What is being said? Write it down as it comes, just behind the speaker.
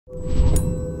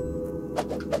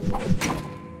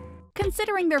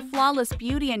Considering their flawless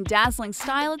beauty and dazzling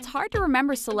style, it's hard to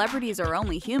remember celebrities are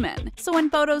only human. So when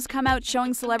photos come out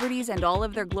showing celebrities and all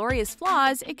of their glorious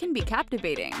flaws, it can be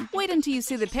captivating. Wait until you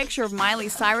see the picture of Miley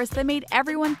Cyrus that made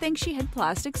everyone think she had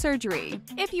plastic surgery.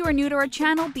 If you are new to our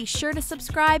channel, be sure to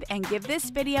subscribe and give this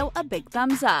video a big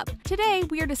thumbs up. Today,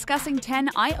 we are discussing 10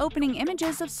 eye-opening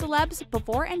images of celebs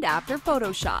before and after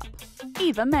Photoshop.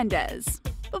 Eva Mendes.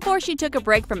 Before she took a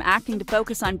break from acting to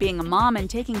focus on being a mom and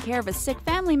taking care of a sick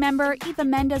family member, Eva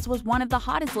Mendes was one of the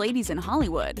hottest ladies in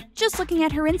Hollywood. Just looking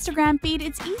at her Instagram feed,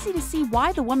 it's easy to see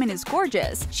why the woman is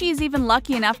gorgeous. She is even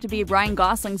lucky enough to be Ryan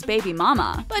Gosling's baby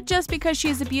mama. But just because she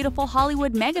is a beautiful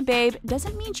Hollywood mega babe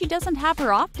doesn't mean she doesn't have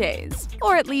her off days.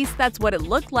 Or at least that's what it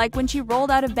looked like when she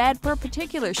rolled out of bed for a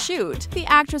particular shoot. The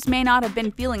actress may not have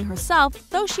been feeling herself,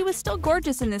 though she was still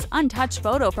gorgeous in this untouched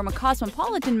photo from a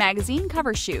Cosmopolitan magazine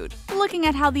cover shoot. Looking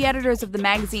at how the editors of the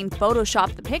magazine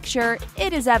photoshopped the picture,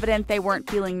 it is evident they weren't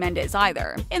feeling Mendes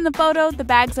either. In the photo, the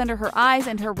bags under her eyes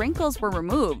and her wrinkles were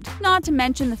removed, not to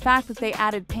mention the fact that they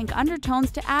added pink undertones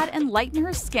to add and lighten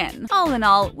her skin. All in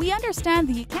all, we understand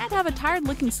that you can't have a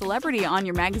tired-looking celebrity on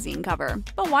your magazine cover,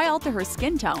 but why alter her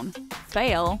skin tone?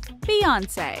 Fail.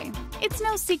 Beyoncé. It's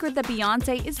no secret that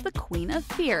Beyoncé is the queen of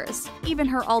fierce. Even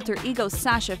her alter ego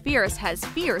Sasha Fierce has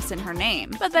fierce in her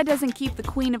name, but that doesn't keep the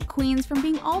queen of queens from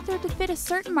being altered to fit a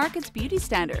certain market's beauty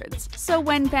standards. So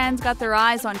when fans got their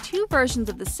eyes on two versions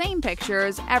of the same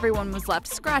pictures, everyone was left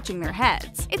scratching their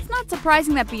heads. It's not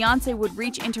surprising that Beyoncé would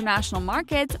reach international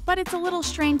markets, but it's a little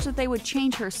strange that they would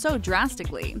change her so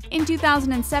drastically. In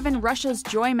 2007, Russia's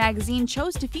Joy magazine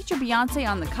chose to feature Beyoncé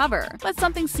on the cover, but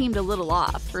something seemed a little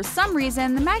off. For some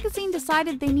reason, the magazine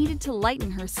decided they needed to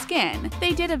lighten her skin.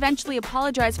 They did eventually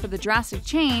apologize for the drastic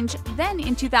change. Then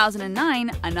in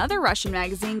 2009, another Russian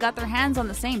magazine got their hands on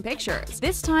the same pictures.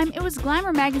 This time, it was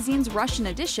Glamour magazine's Russian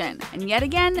edition, and yet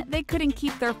again, they couldn't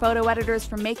keep their photo editors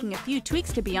from making a few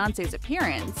tweaks to Beyoncé's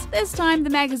appearance. This time, the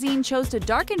magazine chose to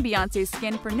darken Beyoncé's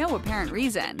skin for no apparent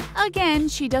reason. Again,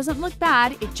 she doesn't look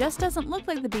bad, it just doesn't look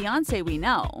like the Beyoncé we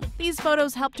know. These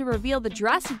photos help to reveal the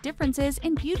drastic differences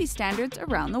in beauty standards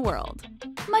around the world.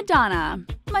 Madonna.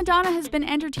 Madonna has been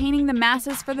entertaining the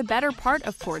masses for the better part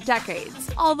of 4 decades.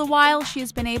 All the while, she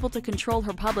has been able to control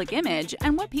her public image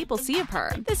and what people see of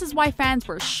her. This is why fans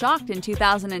were shocked in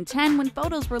 2010 when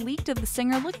photos were leaked of the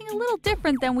singer looking a little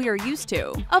different than we are used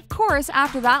to. Of course,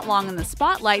 after that long in the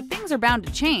spotlight, things are bound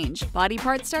to change. Body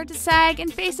parts start to sag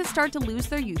and faces start to lose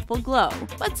their youthful glow.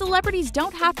 But celebrities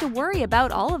don't have to worry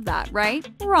about all of that, right?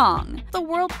 Wrong. The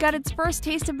world got its first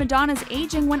taste of Madonna's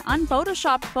aging when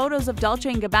unphotoshopped photos of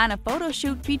Dolce & Gabbana photo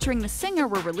shoot featuring the singer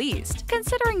were released.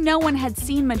 Considering no one had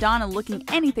seen Madonna looking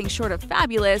anything short of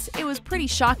fabulous, it was pretty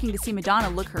shocking to see Madonna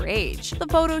look her age. The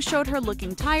photos showed her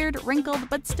looking tired, wrinkled,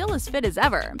 but still as fit as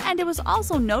ever. And it was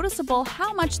also noticeable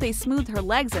how much they smoothed her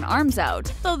legs and arms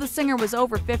out. Though the singer was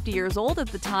over 50 years old at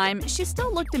the time, she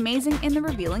still looked amazing in the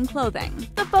revealing clothing.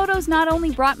 The photos not only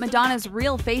brought Madonna's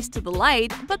real face to the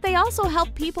light, but they also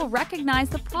helped people recognize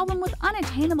the problem with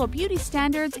unattainable beauty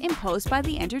standards imposed by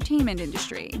the entertainment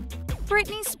industry.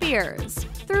 Britney Spears.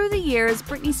 Through the years,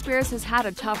 Britney Spears has had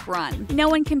a tough run. No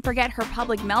one can forget her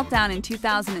public meltdown in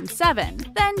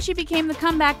 2007. Then she became the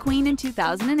comeback queen in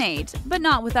 2008, but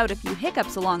not without a few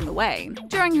hiccups along the way.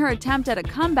 During her attempt at a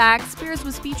comeback, Spears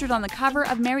was featured on the cover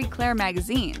of Marie Claire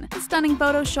magazine. The stunning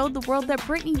photo showed the world that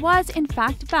Britney was, in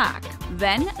fact, back.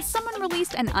 Then, someone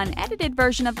released an unedited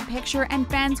version of the picture and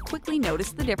fans quickly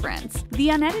noticed the difference. The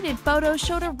unedited photo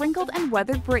showed a wrinkled and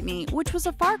weathered Britney, which was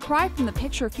a far cry from the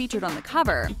picture featured on the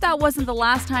cover. That wasn't the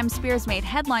last time Spears made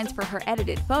headlines for her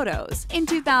edited photos. In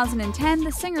 2010,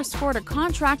 the singer scored a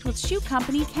contract with shoe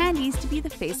company Candies to be the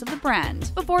face of the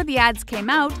brand. Before the ads came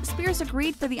out, Spears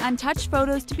agreed for the untouched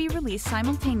photos to be released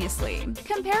simultaneously.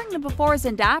 Comparing the befores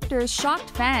and afters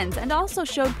shocked fans and also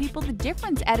showed people the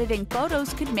difference editing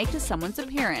photos could make to someone's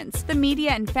appearance. The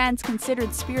media and fans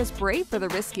considered Spears brave for the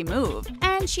risky move,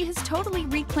 and she has totally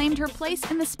reclaimed her place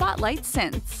in the spotlight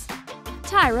since.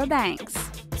 Tyra Banks.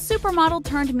 Supermodel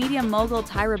turned media mogul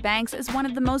Tyra Banks is one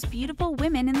of the most beautiful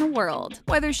women in the world.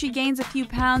 Whether she gains a few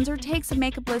pounds or takes a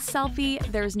makeupless selfie,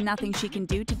 there's nothing she can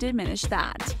do to diminish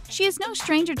that. She is no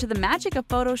stranger to the magic of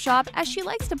Photoshop, as she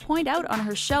likes to point out on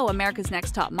her show America's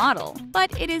Next Top Model.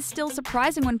 But it is still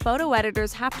surprising when photo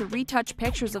editors have to retouch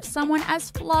pictures of someone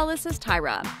as flawless as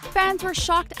Tyra. Fans were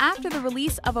shocked after the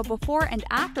release of a before and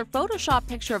after Photoshop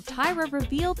picture of Tyra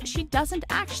revealed she doesn't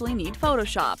actually need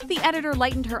Photoshop. The editor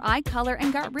lightened her eye color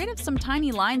and got rid rid of some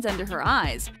tiny lines under her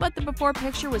eyes, but the before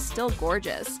picture was still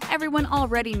gorgeous. Everyone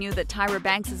already knew that Tyra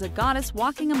Banks is a goddess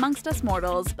walking amongst us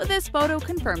mortals, but this photo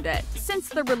confirmed it. Since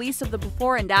the release of the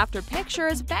before and after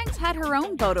pictures, Banks had her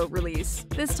own photo release.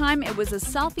 This time it was a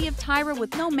selfie of Tyra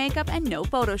with no makeup and no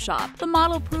Photoshop. The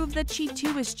model proved that she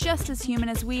too is just as human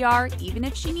as we are, even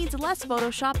if she needs less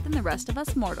Photoshop than the rest of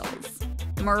us mortals.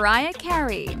 Mariah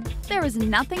Carey. There is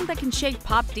nothing that can shake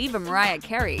pop diva Mariah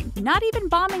Carey. Not even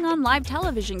bombing on live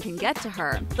television can get to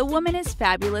her. The woman is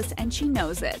fabulous and she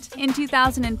knows it. In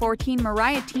 2014,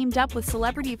 Mariah teamed up with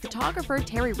celebrity photographer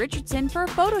Terry Richardson for a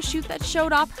photo shoot that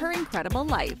showed off her incredible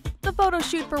life. The photo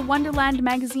shoot for Wonderland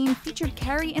magazine featured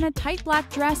Carey in a tight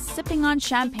black dress, sipping on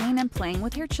champagne and playing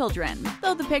with her children.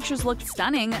 Though the pictures looked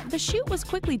stunning, the shoot was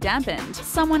quickly dampened.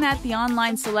 Someone at the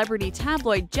online celebrity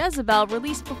tabloid Jezebel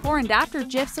released before and after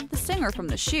GIFs of the singer from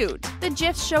the shoot. The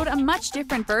GIFs showed a much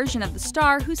different version of the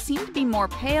star, who seemed to be more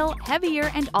pale,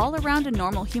 heavier, and all around a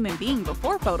normal human being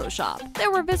before Photoshop.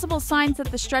 There were visible signs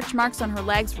that the stretch marks on her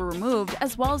legs were removed,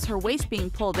 as well as her waist being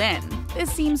pulled in.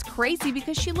 This seems crazy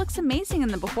because she looks amazing in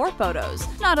the before photos.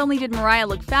 Not only did Mariah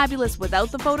look fabulous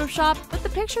without the Photoshop, but the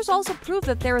pictures also prove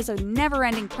that there is a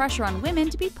never-ending pressure on women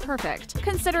to be perfect.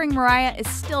 Considering Mariah is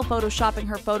still photoshopping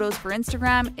her photos for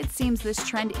Instagram, it seems this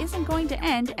trend isn't going to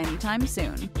end anytime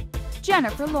soon.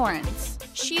 Jennifer Lawrence.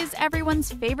 She is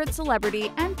everyone's favorite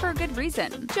celebrity, and for a good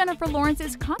reason. Jennifer Lawrence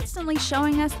is constantly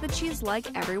showing us that she's like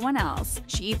everyone else.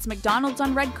 She eats McDonald's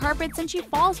on red carpets and she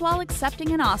falls while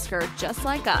accepting an Oscar, just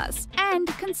like us. And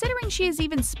considering she has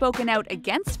even spoken out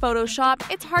against Photoshop,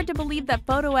 it's hard to believe that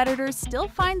photo editors still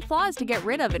find flaws to get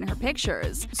rid of in her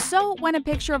pictures. So when a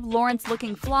picture of Lawrence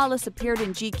looking flawless appeared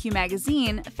in GQ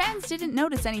magazine, fans didn't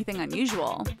notice anything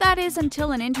unusual. That is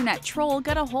until an internet troll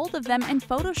got a hold of them and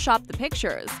photoshopped the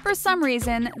pictures. For some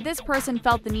reason, this person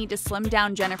felt the need to slim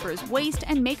down Jennifer's waist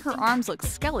and make her arms look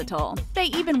skeletal. They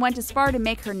even went as far to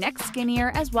make her neck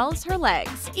skinnier as well as her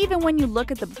legs. Even when you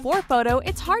look at the before photo,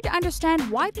 it's hard to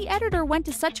understand why the editor went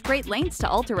to such great lengths to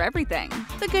alter everything.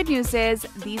 The good news is,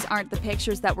 these aren't the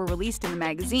pictures that were released in the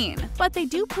magazine, but they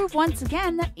do prove once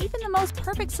again that even the most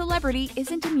perfect celebrity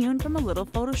isn't immune from a little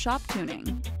Photoshop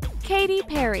tuning. Katy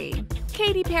Perry.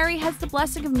 Katy Perry has the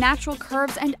blessing of natural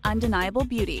curves and undeniable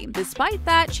beauty. Despite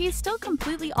that, she is still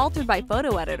completely altered by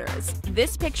photo editors.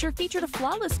 This picture featured a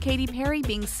flawless Katy Perry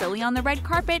being silly on the red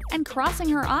carpet, and crossing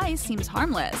her eyes seems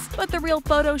harmless. But the real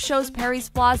photo shows Perry's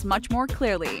flaws much more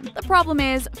clearly. The problem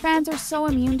is, fans are so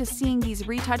immune to seeing these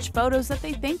retouched photos that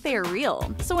they think they are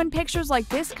real. So when pictures like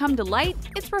this come to light,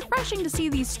 it's refreshing to see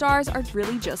these stars are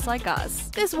really just like us.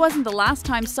 This wasn't the last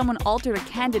time someone altered a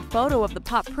candid photo of the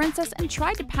pop princess and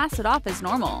tried to pass it off as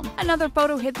normal. Another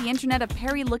photo hit the internet of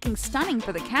Perry looking stunning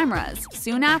for the cameras.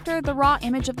 Soon after, the raw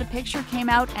image of the picture came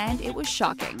out and it was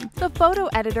shocking. The photo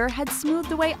editor had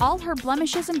smoothed away all her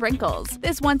blemishes and wrinkles.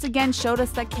 This once again showed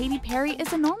us that Katy Perry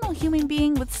is a normal human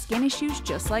being with skin issues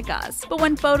just like us. But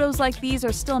when photos like these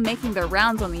are still making their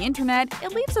rounds on the internet,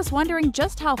 it leaves us wondering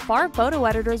just how far photo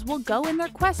editors will go in their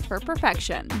quest for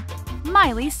perfection.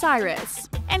 Miley Cyrus.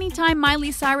 Anytime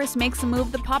Miley Cyrus makes a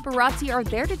move, the paparazzi are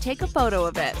there to take a photo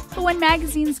of it. But when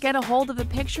magazines get a hold of a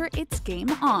picture, it's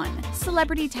game on.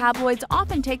 Celebrity tabloids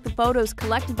often take the photos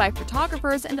collected by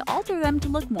photographers and alter them to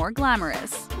look more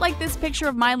glamorous. Like this picture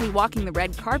of Miley walking the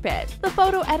red carpet. The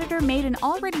photo editor made an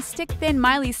already stick-thin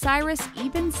Miley Cyrus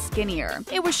even skinnier.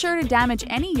 It was sure to damage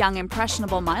any young,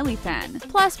 impressionable Miley fan.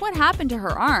 Plus, what happened to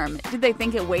her arm? Did they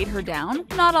think it weighed her down?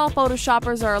 Not all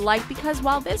photoshoppers are alike, because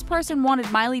while this person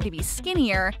wanted Miley to be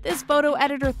skinnier, this photo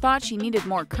editor thought she needed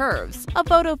more curves. A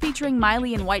photo featuring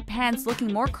Miley in white pants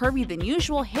looking more curvy than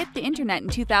usual hit the internet in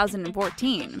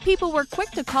 2014. People were quick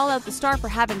to call out the star for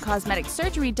having cosmetic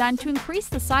surgery done to increase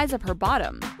the size of her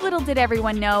bottom. Little did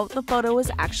everyone know, the photo was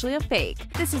actually a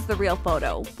fake. This is the real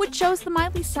photo, which shows the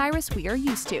Miley Cyrus we are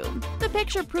used to. The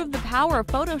picture proved the power of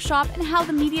Photoshop and how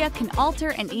the media can alter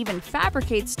and even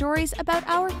fabricate stories about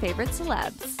our favorite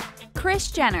celebs.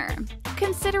 Kris Jenner.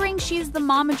 Considering she's the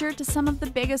momager to some of the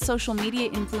biggest social media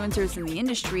influencers in the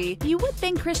industry, you would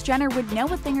think Kris Jenner would know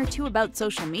a thing or two about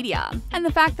social media. And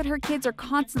the fact that her kids are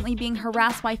constantly being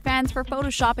harassed by fans for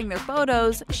photoshopping their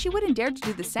photos, she wouldn't dare to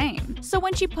do the same. So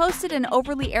when she posted an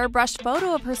overly airbrushed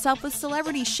photo of herself with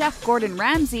celebrity chef Gordon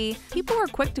Ramsay, people were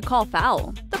quick to call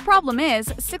foul. The problem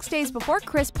is, 6 days before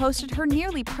Kris posted her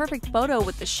nearly perfect photo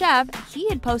with the chef, he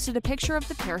had posted a picture of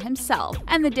the pair himself,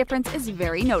 and the difference is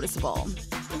very noticeable.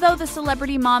 Though the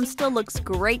celebrity mom still looks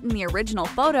great in the original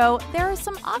photo, there are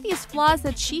some obvious flaws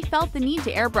that she felt the need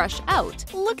to airbrush out.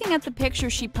 Looking at the picture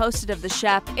she posted of the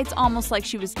chef, it's almost like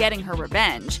she was getting her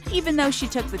revenge. Even though she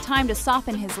took the time to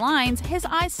soften his lines, his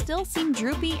eyes still seem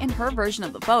droopy in her version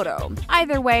of the photo.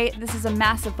 Either way, this is a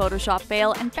massive Photoshop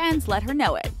fail and fans let her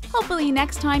know it. Hopefully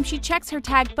next time she checks her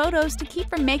tagged photos to keep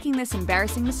from making this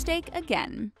embarrassing mistake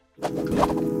again.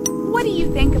 What do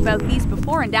you think about these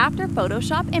before and after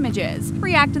Photoshop images?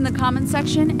 React in the comments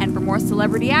section, and for more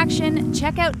celebrity action,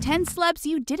 check out 10 celebs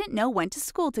you didn't know went to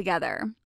school together.